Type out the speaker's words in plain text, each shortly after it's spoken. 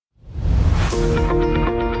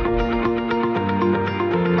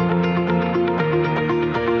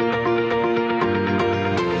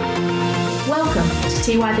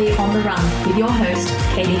TYB On The Run with your host,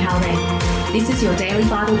 Katie Haldane. This is your daily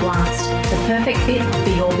Bible blast, the perfect fit for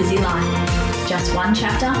your busy life. Just one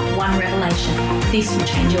chapter, one revelation. This will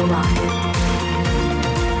change your life.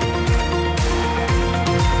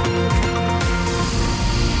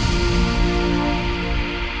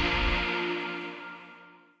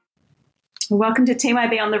 Welcome to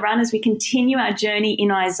TYB On The Run as we continue our journey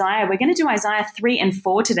in Isaiah. We're going to do Isaiah 3 and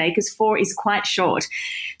 4 today because 4 is quite short.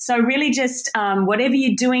 So really just whatever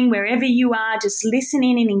you're doing, wherever you are, just listen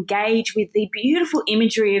in and engage with the beautiful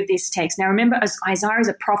imagery of this text. Now remember, Isaiah is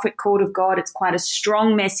a prophet called of God. It's quite a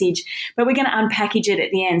strong message, but we're going to unpackage it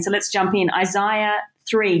at the end. So let's jump in. Isaiah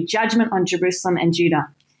 3, judgment on Jerusalem and Judah.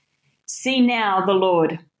 See now the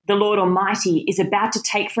Lord Almighty is about to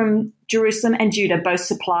take from Jerusalem and Judah both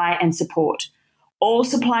supply and support. All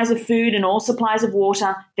supplies of food and all supplies of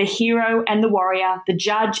water, the hero and the warrior, the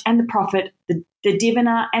judge and the prophet, the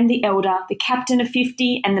diviner and the elder, the captain of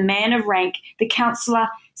 50 and the man of rank, the counselor,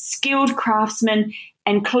 skilled craftsman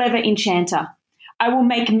and clever enchanter. I will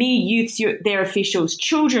make mere youths their officials.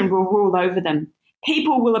 Children will rule over them.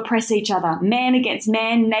 People will oppress each other, man against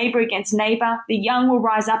man, neighbor against neighbor. The young will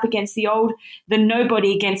rise up against the old, the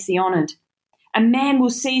nobody against the honored. A man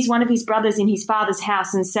will seize one of his brothers in his father's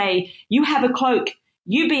house and say, "You have a cloak,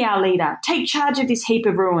 you be our leader, take charge of this heap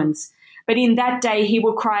of ruins." But in that day he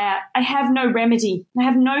will cry out, "I have no remedy, I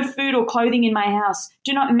have no food or clothing in my house.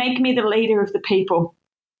 Do not make me the leader of the people."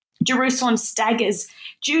 Jerusalem staggers,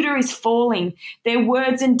 Judah is falling. Their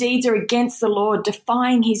words and deeds are against the Lord,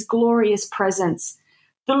 defying his glorious presence.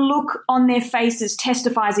 The look on their faces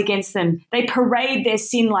testifies against them. They parade their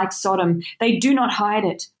sin like Sodom. They do not hide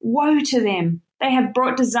it. Woe to them! They have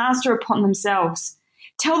brought disaster upon themselves.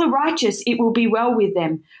 Tell the righteous it will be well with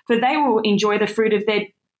them, for they will enjoy the fruit of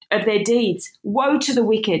their deeds. Woe to the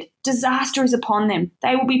wicked! Disaster is upon them.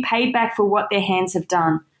 They will be paid back for what their hands have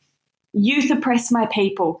done. Youth oppress my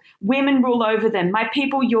people. Women rule over them. My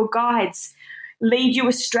people, your guides, lead you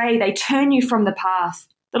astray. They turn you from the path.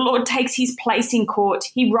 The Lord takes his place in court.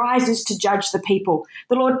 He rises to judge the people.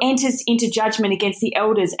 The Lord enters into judgment against the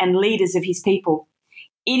elders and leaders of his people.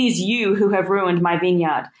 It is you who have ruined my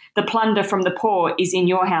vineyard. The plunder from the poor is in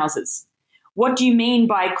your houses. What do you mean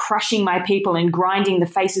by crushing my people and grinding the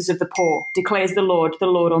faces of the poor, declares the Lord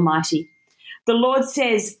Almighty. The Lord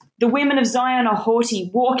says, the women of Zion are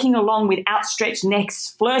haughty, walking along with outstretched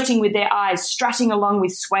necks, flirting with their eyes, strutting along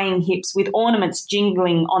with swaying hips, with ornaments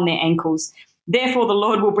jingling on their ankles. Therefore the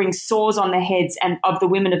Lord will bring sores on the heads and of the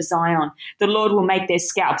women of Zion. The Lord will make their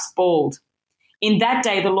scalps bald. In that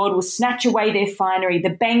day the Lord will snatch away their finery,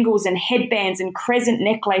 the bangles and headbands and crescent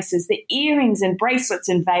necklaces, the earrings and bracelets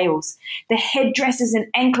and veils, the headdresses and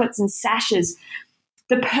anklets and sashes,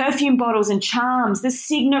 the perfume bottles and charms, the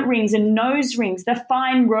signet rings and nose rings, the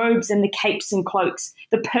fine robes and the capes and cloaks,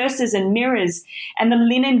 the purses and mirrors, and the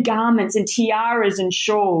linen garments and tiaras and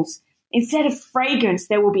shawls. Instead of fragrance,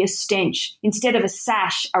 there will be a stench. Instead of a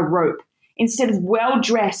sash, a rope. Instead of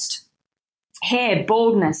well-dressed hair,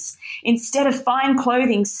 baldness. Instead of fine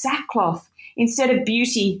clothing, sackcloth. Instead of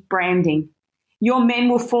beauty, branding. Your men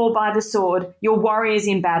will fall by the sword, your warriors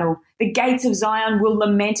in battle. The gates of Zion will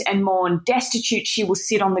lament and mourn. Destitute she will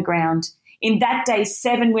sit on the ground. In that day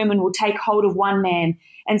 7 women will take hold of one man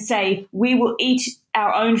and say, "We will eat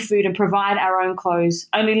our own food and provide our own clothes.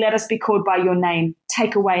 Only let us be called by your name.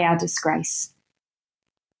 Take away our disgrace."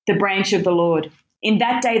 The branch of the Lord. In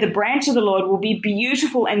that day the branch of the Lord will be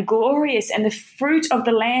beautiful and glorious, and the fruit of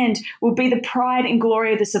the land will be the pride and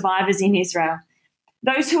glory of the survivors in Israel.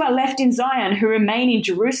 Those who are left in Zion, who remain in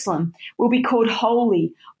Jerusalem, will be called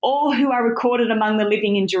holy, all who are recorded among the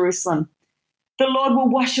living in Jerusalem. The Lord will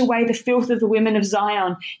wash away the filth of the women of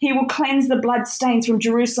Zion. He will cleanse the blood stains from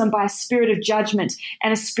Jerusalem by a spirit of judgment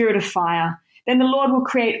and a spirit of fire. Then the Lord will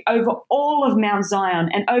create over all of Mount Zion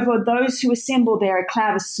and over those who assemble there a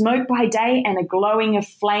cloud of smoke by day and a glowing of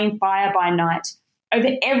flame fire by night.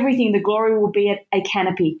 Over everything the glory will be a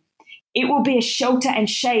canopy. It will be a shelter and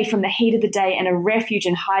shade from the heat of the day and a refuge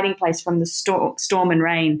and hiding place from the storm and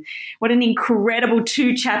rain. What an incredible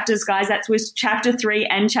 2 chapters, guys. That was chapter 3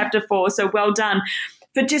 and chapter 4. So well done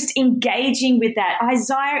for just engaging with that.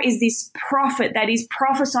 Isaiah is this prophet that is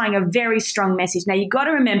prophesying a very strong message. Now, you've got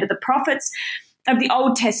to remember the prophets of the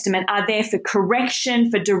Old Testament are there for correction,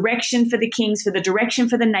 for direction for the kings, for the direction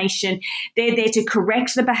for the nation. They're there to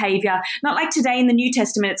correct the behavior. Not like today in the New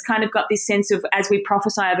Testament, it's kind of got this sense of, as we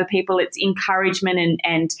prophesy over people, it's encouragement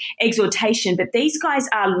and exhortation. But these guys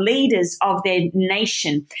are leaders of their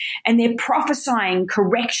nation, and they're prophesying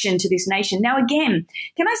correction to this nation. Now, again,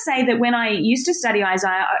 can I say that when I used to study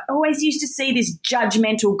Isaiah, I always used to see this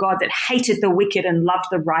judgmental God that hated the wicked and loved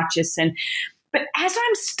the righteous. And But as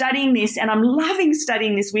I'm studying this, and I'm loving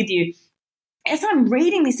studying this with you, as I'm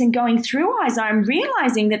reading this and going through Isaiah, I'm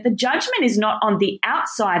realizing that the judgment is not on the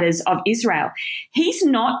outsiders of Israel. He's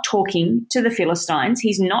not talking to the Philistines.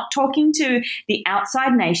 He's not talking to the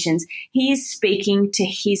outside nations. He is speaking to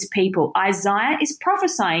his people. Isaiah is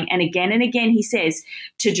prophesying, and again he says,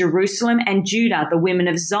 to Jerusalem and Judah, the women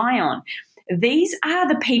of Zion. These are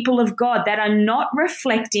the people of God that are not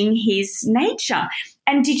reflecting his nature.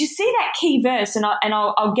 And did you see that key verse? And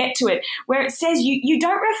I'll get to it, where it says you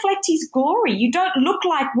don't reflect his glory. You don't look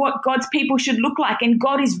like what God's people should look like. And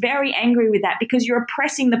God is very angry with that because you're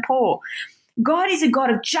oppressing the poor. God is a God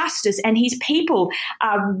of justice, and his people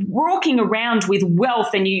are walking around with wealth.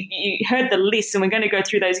 And you heard the list, and we're going to go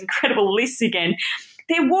through those incredible lists again.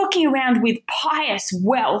 They're walking around with pious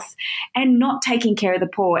wealth and not taking care of the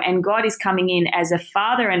poor. And God is coming in as a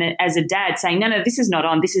father and as a dad saying, no, this is not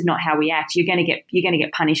on. This is not how we act. You're going to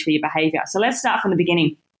get punished for your behavior. So let's start from the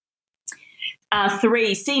beginning.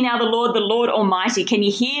 3, see now the Lord Almighty. Can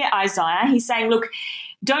you hear Isaiah? He's saying, look,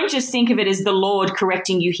 don't just think of it as the Lord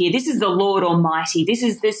correcting you here. This is the Lord Almighty. This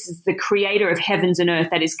is the creator of heavens and earth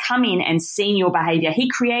that has come in and seen your behavior. He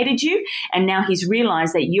created you, and now he's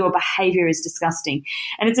realized that your behavior is disgusting.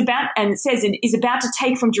 And it says it is about to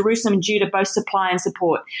take from Jerusalem and Judah both supply and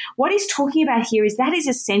support. What he's talking about here is that is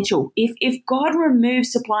essential. If God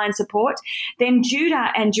removes supply and support, then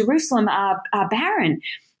Judah and Jerusalem are barren.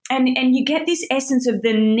 And you get this essence of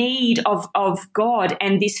the need of God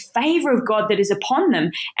and this favor of God that is upon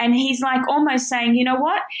them. And he's like almost saying, you know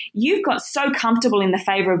what? You've got so comfortable in the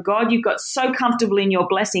favor of God. You've got so comfortable in your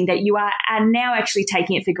blessing that you are now actually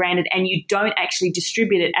taking it for granted, and you don't actually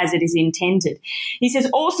distribute it as it is intended. He says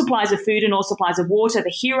all supplies of food and all supplies of water, the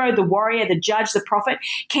hero, the warrior, the judge, the prophet.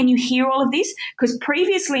 Can you hear all of this? Because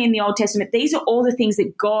previously in the Old Testament, these are all the things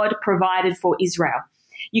that God provided for Israel.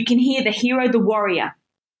 You can hear the hero, the warrior,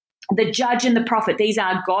 the judge and the prophet. These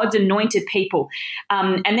are God's anointed people.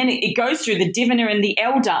 And then it goes through the diviner and the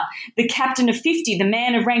elder, the captain of 50, the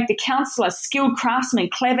man of rank, the counselor, skilled craftsman,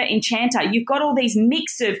 clever enchanter. You've got all these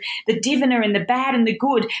mix of the diviner and the bad and the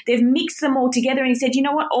good. They've mixed them all together, and he said, you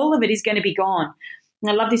know what? All of it is going to be gone. And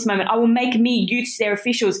I love this moment. I will make me youths their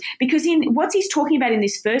officials. Because in what he's talking about in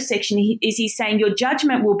this first section he's saying your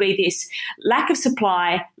judgment will be this: lack of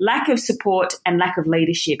supply, lack of support, and lack of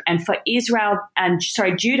leadership. And for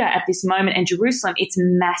Judah at this moment, and Jerusalem, it's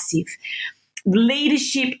massive.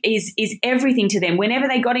 Leadership is everything to them. Whenever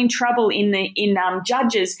they got in trouble in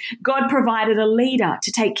Judges, God provided a leader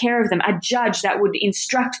to take care of them, a judge that would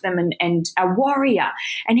instruct them, and a warrior.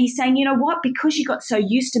 And he's saying, you know what? Because you got so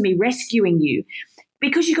used to me rescuing you,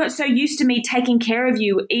 because you got so used to me taking care of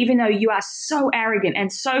you, even though you are so arrogant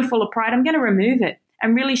and so full of pride, I'm going to remove it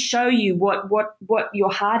and really show you what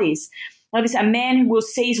your heart is. Like this, a man who will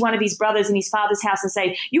seize one of his brothers in his father's house and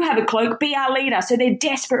say, you have a cloak, be our leader. So they're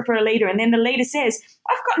desperate for a leader. And then the leader says,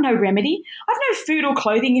 I've got no remedy. I've no food or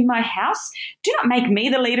clothing in my house. Do not make me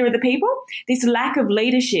the leader of the people. This lack of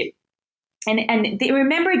leadership. And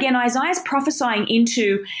remember again, Isaiah's prophesying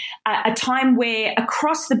into a time where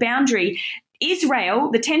across the boundary,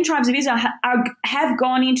 Israel, the 10 tribes of Israel have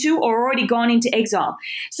gone into or already gone into exile.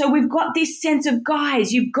 So we've got this sense of,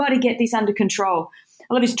 guys, you've got to get this under control.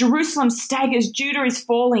 I love this. Jerusalem staggers, Judah is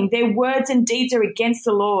falling. Their words and deeds are against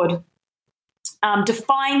the Lord,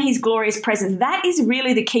 defying his glorious presence. That is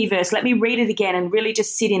really the key verse. Let me read it again and really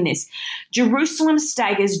just sit in this. Jerusalem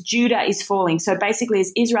staggers, Judah is falling. So basically,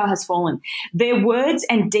 as Israel has fallen, their words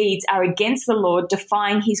and deeds are against the Lord,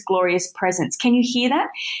 defying his glorious presence. Can you hear that?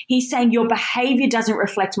 He's saying your behavior doesn't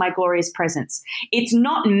reflect my glorious presence. It's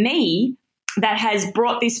not me that has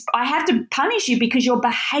brought this. I have to punish you because your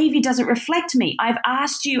behavior doesn't reflect me. I've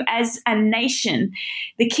asked you as a nation.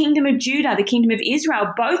 The kingdom of Judah, the kingdom of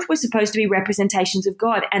Israel, both were supposed to be representations of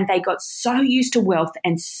God, and they got so used to wealth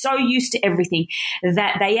and so used to everything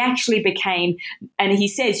that they actually became, and he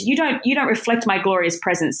says, you don't reflect my glorious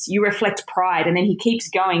presence. You reflect pride. And then he keeps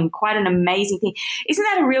going. Quite an amazing thing. Isn't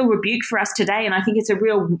that a real rebuke for us today? And I think it's a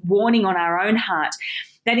real warning on our own heart.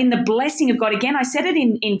 That in the blessing of God, again, I said it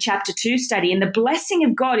in chapter 2 study, in the blessing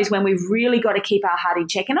of God is when we've really got to keep our heart in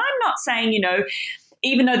check. And I'm not saying,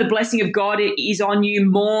 even though the blessing of God is on you,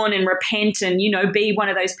 mourn and repent and, be one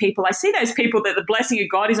of those people. I see those people that the blessing of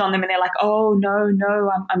God is on them and they're like, oh,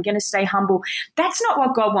 no, I'm going to stay humble. That's not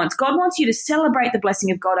what God wants. God wants you to celebrate the blessing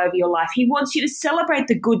of God over your life. He wants you to celebrate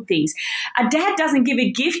the good things. A dad doesn't give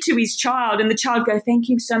a gift to his child and the child go, thank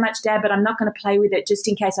you so much, Dad, but I'm not going to play with it just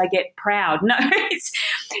in case I get proud. No,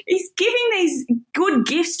 he's giving these good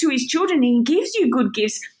gifts to his children. He gives you good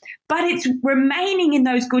gifts. but it's remaining in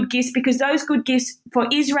those good gifts because those good gifts for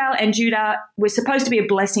Israel and Judah were supposed to be a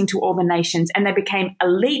blessing to all the nations, and they became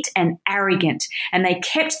elite and arrogant, and they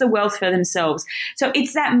kept the wealth for themselves. So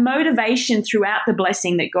it's that motivation throughout the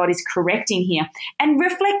blessing that God is correcting here and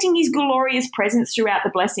reflecting his glorious presence throughout the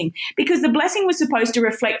blessing, because the blessing was supposed to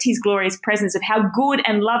reflect his glorious presence of how good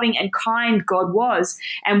and loving and kind God was,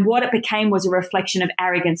 and what it became was a reflection of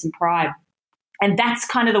arrogance and pride. And that's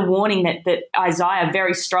kind of the warning that Isaiah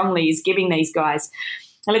very strongly is giving these guys.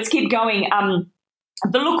 Now let's keep going.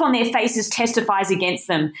 The look on their faces testifies against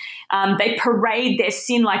them. They parade their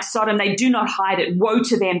sin like Sodom. They do not hide it. Woe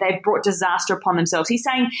to them. They've brought disaster upon themselves. He's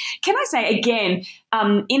saying, can I say again,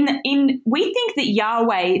 we think that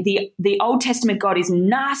Yahweh, the Old Testament God, is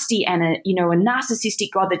nasty and a narcissistic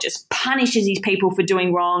God that just punishes his people for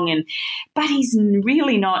doing wrong. But he's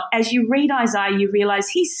really not. As you read Isaiah, you realize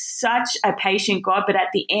he's such a patient God. But at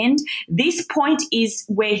the end, this point is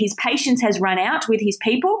where his patience has run out with his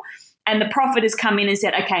people. And the prophet has come in and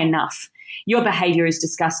said, okay, enough. Your behavior is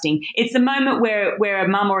disgusting. It's the moment where a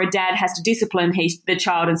mum or a dad has to discipline the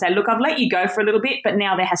child and say, look, I've let you go for a little bit, but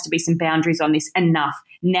now there has to be some boundaries on this. Enough.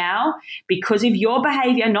 Now, because of your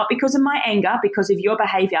behavior, not because of my anger, because of your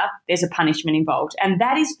behavior, there's a punishment involved. And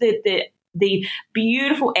that is the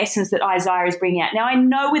beautiful essence that Isaiah is bringing out. Now, I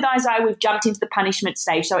know with Isaiah we've jumped into the punishment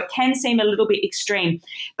stage, so it can seem a little bit extreme,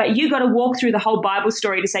 but you got to walk through the whole Bible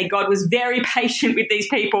story to say God was very patient with these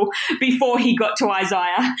people before he got to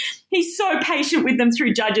Isaiah. He's so patient with them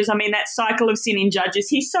through Judges. I mean, that cycle of sin in Judges.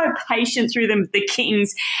 He's so patient through them, the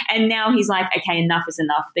kings, and now he's like, okay, enough is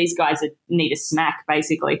enough. These guys need a smack,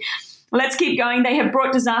 basically. Let's keep going. They have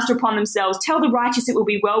brought disaster upon themselves. Tell the righteous it will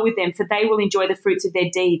be well with them, for they will enjoy the fruits of their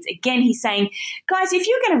deeds. Again, he's saying, guys, if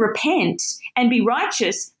you're going to repent and be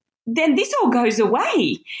righteous, then this all goes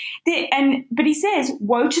away. But he says,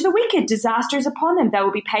 woe to the wicked, disaster is upon them. They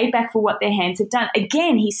will be paid back for what their hands have done.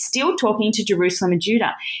 Again, he's still talking to Jerusalem and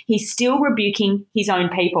Judah. He's still rebuking his own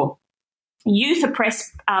people. Youth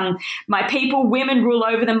oppress my people. Women rule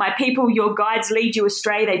over them. My people, your guides lead you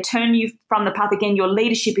astray. They turn you from the path again. Your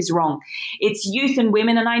leadership is wrong. It's youth and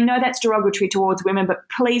women, and I know that's derogatory towards women, but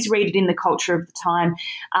please read it in the culture of the time.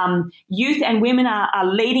 Youth and women are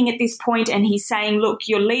leading at this point, and he's saying, look,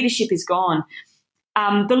 your leadership is gone.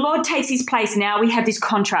 The Lord takes his place. Now we have this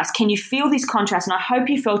contrast. Can you feel this contrast? And I hope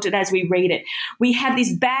you felt it as we read it. We have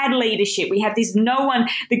this bad leadership. We have this no one.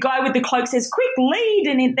 The guy with the cloak says, quick, lead.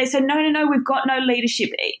 And they said, no, we've got no leadership.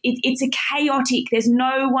 It's a chaotic. There's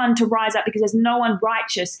no one to rise up because there's no one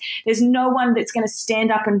righteous. There's no one that's going to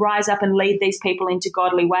stand up and rise up and lead these people into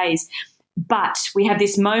godly ways. But we have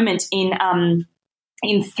this moment in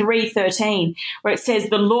 3:13 where it says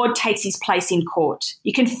the Lord takes his place in court.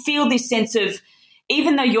 You can feel this sense of,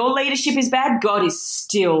 even though your leadership is bad, God is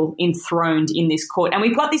still enthroned in this court. And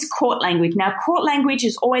we've got this court language. Now, court language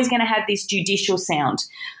is always going to have this judicial sound.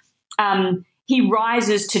 He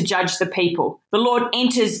rises to judge the people. The Lord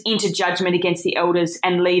enters into judgment against the elders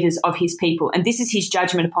and leaders of his people, and this is his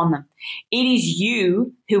judgment upon them. It is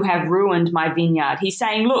you who have ruined my vineyard. He's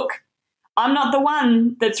saying, look, I'm not the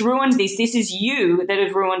one that's ruined this. This is you that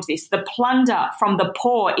have ruined this. The plunder from the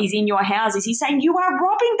poor is in your houses. He's saying you are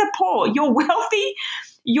robbing the poor. You're wealthy,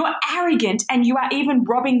 you're arrogant, and you are even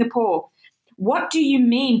robbing the poor. What do you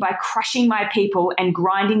mean by crushing my people and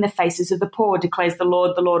grinding the faces of the poor, declares the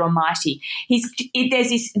Lord Almighty. There's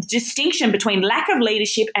this distinction between lack of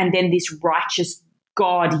leadership and then this righteous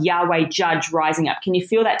God, Yahweh, judge rising up. Can you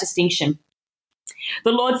feel that distinction?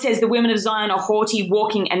 The Lord says the women of Zion are haughty,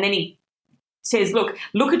 walking, and then he says, look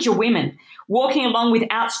at your women, walking along with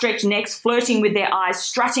outstretched necks, flirting with their eyes,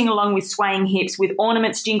 strutting along with swaying hips, with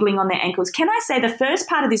ornaments jingling on their ankles. Can I say the first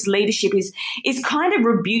part of this leadership is kind of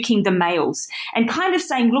rebuking the males and kind of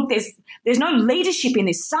saying, look, there's no leadership in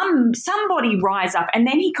this. Somebody rise up. And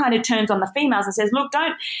then he kind of turns on the females and says, look,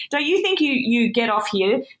 don't you think you get off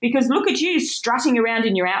here, because look at you strutting around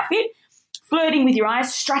in your outfit, flirting with your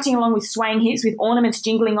eyes, strutting along with swaying hips, with ornaments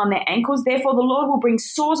jingling on their ankles. Therefore, the Lord will bring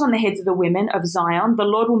sores on the heads of the women of Zion. The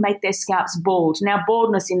Lord will make their scalps bald. Now,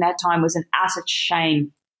 baldness in that time was an utter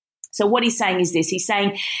shame. So what he's saying is this. He's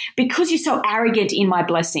saying, because you're so arrogant in my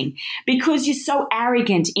blessing, because you're so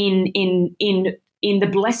arrogant in the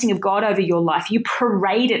blessing of God over your life, you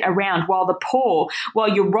parade it around while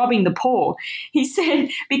you're robbing the poor. He said,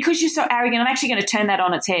 because you're so arrogant, I'm actually going to turn that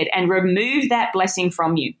on its head and remove that blessing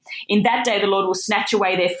from you. In that day, the Lord will snatch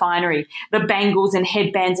away their finery, the bangles and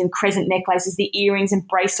headbands and crescent necklaces, the earrings and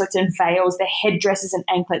bracelets and veils, the headdresses and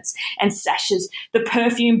anklets and sashes, the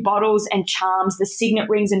perfume bottles and charms, the signet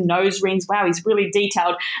rings and nose rings. Wow, he's really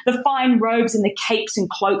detailed. The fine robes and the capes and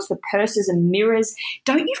cloaks, the purses and mirrors.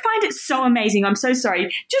 Don't you find it so amazing? I'm so so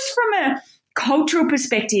sorry, just from a cultural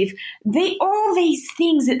perspective, all these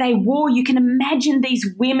things that they wore, you can imagine these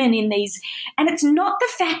women in these, and it's not the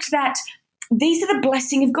fact that these are the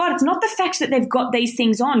blessing of God. It's not the fact that they've got these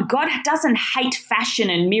things on. God doesn't hate fashion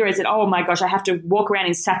and mirrors and, oh my gosh, I have to walk around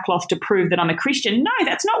in sackcloth to prove that I'm a Christian. No,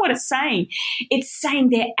 that's not what it's saying. It's saying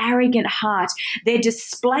their arrogant heart. They're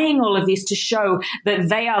displaying all of this to show that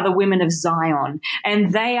they are the women of Zion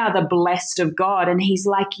and they are the blessed of God. And he's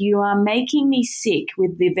like, you are making me sick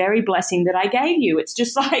with the very blessing that I gave you. It's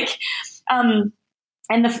just like,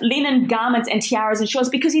 and the linen garments and tiaras and shawls,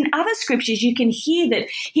 because in other scriptures you can hear that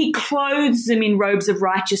he clothes them in robes of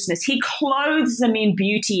righteousness. He clothes them in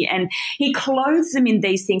beauty and he clothes them in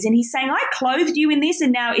these things. And he's saying, I clothed you in this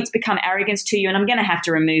and now it's become arrogance to you and I'm going to have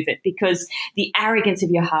to remove it because the arrogance of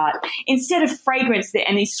your heart. Instead of fragrance,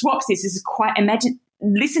 and he swaps this, is quite,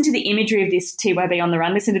 listen to the imagery of this, TYB on the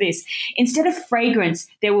Run. Listen to this. Instead of fragrance,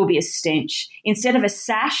 there will be a stench. Instead of a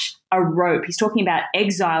sash, a rope. He's talking about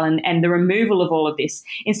exile and the removal of all of this.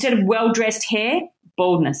 Instead of well-dressed hair,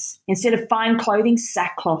 baldness. Instead of fine clothing,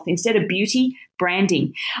 sackcloth. Instead of beauty,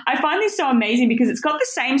 branding. I find this so amazing because it's got the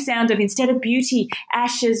same sound of instead of beauty,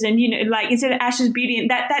 ashes, and, like instead of ashes, beauty, and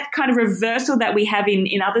that kind of reversal that we have in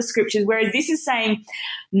other scriptures, whereas this is saying,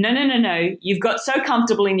 no, you've got so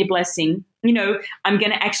comfortable in your blessing, I'm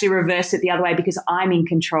going to actually reverse it the other way because I'm in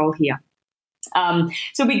control here.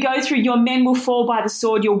 So we go through, your men will fall by the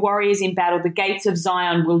sword, your warriors in battle. The gates of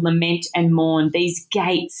Zion will lament and mourn. These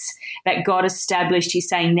gates that God established, he's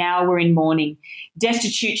saying, now we're in mourning.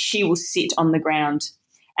 Destitute she will sit on the ground.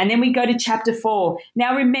 And then we go to chapter 4.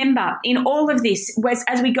 Now remember, in all of this,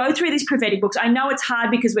 as we go through these prophetic books, I know it's hard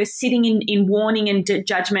because we're sitting in warning and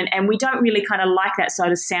judgment, and we don't really kind of like that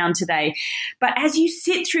sort of sound today. But as you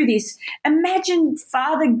sit through this, imagine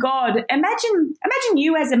Father God, imagine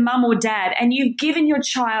you as a mum or dad, and you've given your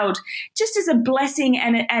child just as a blessing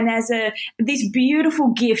and as this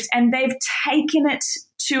beautiful gift, and they've taken it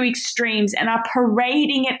to extremes and are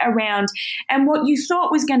parading it around. And what you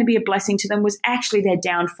thought was going to be a blessing to them was actually their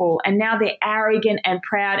downfall. And now they're arrogant and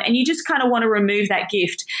proud. And you just kind of want to remove that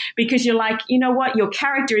gift because you're like, you know what? Your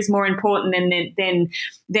character is more important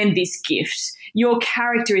than this gift. Your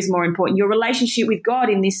character is more important. Your relationship with God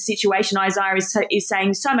in this situation, Isaiah is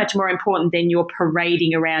saying, so much more important than your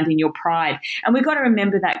parading around in your pride. And we've got to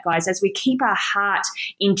remember that, guys, as we keep our heart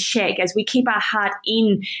in check, as we keep our heart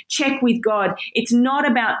in check with God. It's not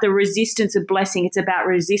about the resistance of blessing. It's about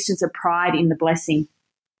resistance of pride in the blessing.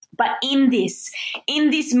 But in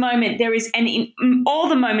this moment, there is, and in all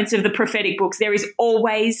the moments of the prophetic books, there is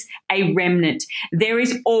always a remnant. There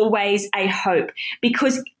is always a hope,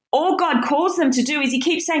 because all God calls them to do is he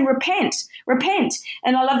keeps saying, repent.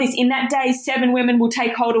 And I love this. In that day, 7 women will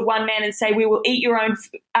take hold of one man and say, we will eat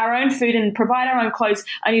our own food and provide our own clothes.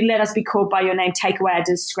 Only let us be called by your name. Take away our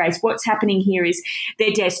disgrace. What's happening here is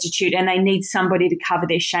they're destitute and they need somebody to cover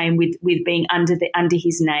their shame with being under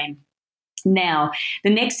his name. Now, the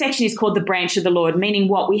next section is called the branch of the Lord, meaning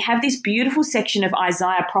what? We have this beautiful section of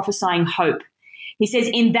Isaiah prophesying hope. He says,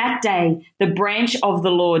 in that day, the branch of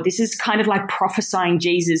the Lord, this is kind of like prophesying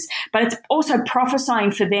Jesus, but it's also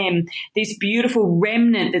prophesying for them this beautiful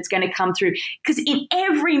remnant that's going to come through. Because in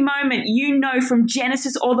every moment, from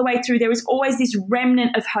Genesis all the way through, there is always this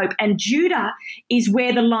remnant of hope. And Judah is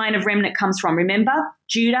where the line of remnant comes from. Remember?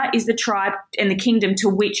 Judah is the tribe and the kingdom to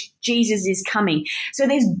which Jesus is coming. So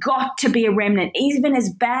there's got to be a remnant. Even as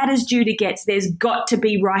bad as Judah gets, there's got to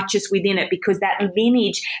be righteous within it, because that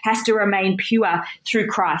lineage has to remain pure through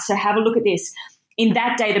Christ. So have a look at this. In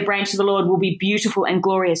that day, the branch of the Lord will be beautiful and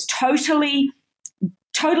glorious, totally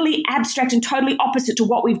abstract and totally opposite to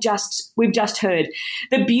what we've just heard.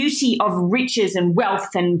 The beauty of riches and wealth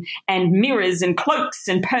and mirrors and cloaks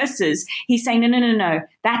and purses. He's saying, no,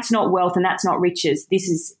 that's not wealth and that's not riches. This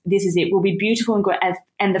is it. Will be beautiful and good,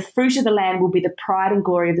 and the fruit of the land will be the pride and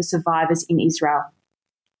glory of the survivors in Israel.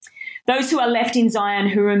 Those who are left in Zion,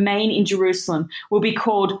 who remain in Jerusalem, will be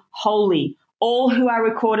called holy. All who are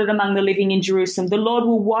recorded among the living in Jerusalem. The Lord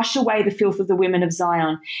will wash away the filth of the women of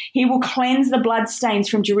Zion. He will cleanse the blood stains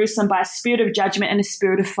from Jerusalem by a spirit of judgment and a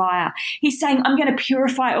spirit of fire. He's saying, I'm going to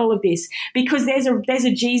purify all of this, because there's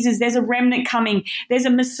a Jesus, there's a remnant coming, there's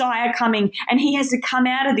a Messiah coming, and he has to come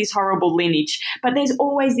out of this horrible lineage. But there's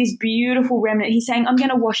always this beautiful remnant. He's saying, I'm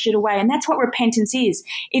going to wash it away. And that's what repentance is.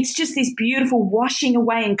 It's just this beautiful washing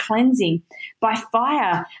away and cleansing by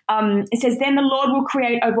fire. It says, then the Lord will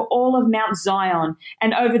create over all of Mount Zion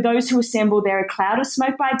and over those who assemble there a cloud of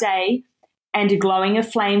smoke by day and a glowing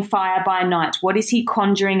of flame fire by night. What is he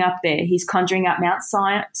conjuring up there? He's conjuring up Mount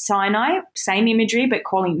Sinai, same imagery, but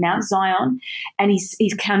calling Mount Zion. And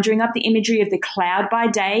he's conjuring up the imagery of the cloud by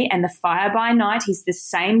day and the fire by night. He's the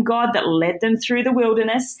same God that led them through the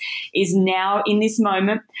wilderness, is now in this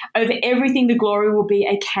moment. Over everything, the glory will be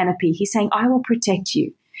a canopy. He's saying, I will protect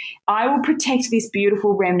you. I will protect this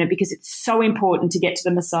beautiful remnant because it's so important to get to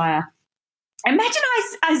the Messiah. Imagine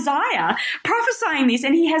Isaiah prophesying this,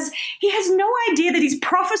 and he has no idea that he's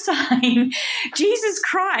prophesying Jesus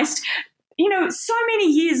Christ, so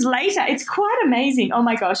many years later. It's quite amazing. Oh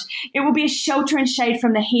my gosh. It will be a shelter and shade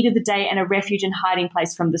from the heat of the day and a refuge and hiding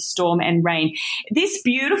place from the storm and rain. This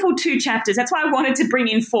beautiful 2 chapters, that's why I wanted to bring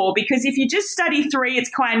in 4, because if you just study 3, it's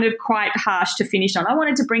kind of quite harsh to finish on. I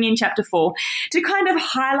wanted to bring in chapter 4 to kind of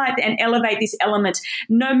highlight and elevate this element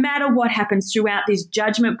no matter what happens throughout this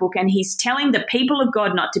judgment book. And he's telling the people of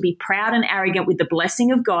God not to be proud and arrogant with the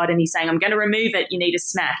blessing of God. And he's saying, I'm going to remove it. You need a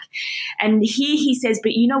smack. And here he says,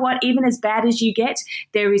 but you know what? Even as bad as you get,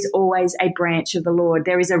 there is always a branch of the Lord.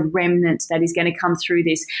 There is a remnant that is going to come through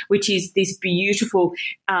this, which is this beautiful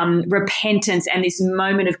repentance and this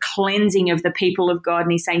moment of cleansing of the people of God.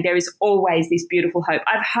 And he's saying there is always this beautiful hope.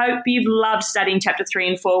 I hope you've loved studying chapter 3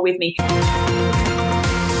 and 4 with me.